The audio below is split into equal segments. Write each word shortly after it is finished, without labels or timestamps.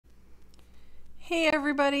Hey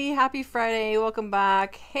everybody, happy Friday, welcome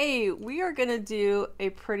back. Hey, we are gonna do a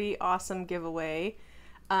pretty awesome giveaway.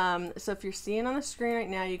 So if you're seeing on the screen right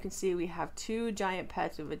now, you can see we have two giant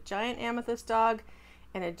pets. We have a giant amethyst dog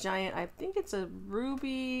and a giant, I think it's a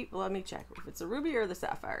ruby, let me check if it's a ruby or the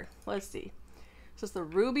sapphire. Let's see. So it's the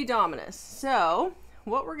ruby dominus. So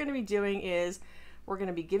what we're gonna be doing is we're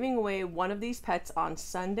gonna be giving away one of these pets on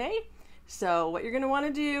Sunday. So what you're gonna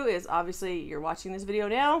wanna do is, obviously you're watching this video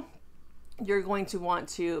now, you're going to want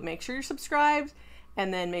to make sure you're subscribed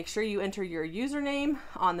and then make sure you enter your username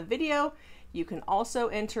on the video. You can also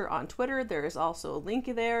enter on Twitter. There is also a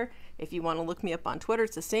link there. If you want to look me up on Twitter,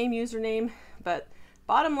 it's the same username. But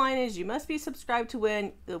bottom line is you must be subscribed to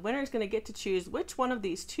win. The winner is going to get to choose which one of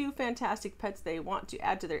these two fantastic pets they want to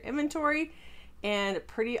add to their inventory. And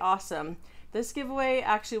pretty awesome. This giveaway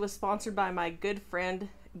actually was sponsored by my good friend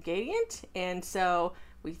Gadiant. And so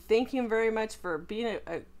we thank him very much for being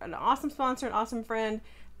an awesome sponsor, an awesome friend,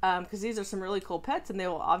 because these are some really cool pets and they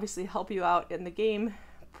will obviously help you out in the game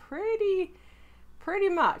pretty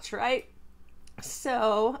much, right?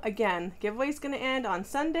 So again, giveaway is going to end on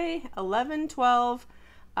Sunday, 11/12.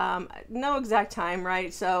 No exact time,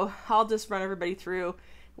 right? So I'll just run everybody through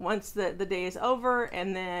once the day is over,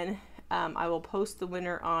 and then I will post the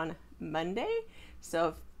winner on Monday.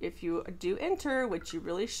 So if you do enter, which you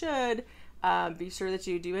really should, be sure that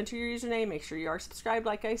you do enter your username, make sure you are subscribed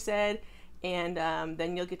like I said, and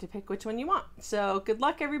then you'll get to pick which one you want. So good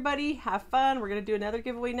luck everybody, have fun. We're going to do another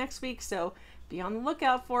giveaway next week, so be on the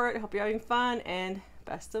lookout for it. Hope you're having fun and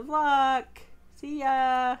best of luck. See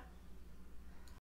ya.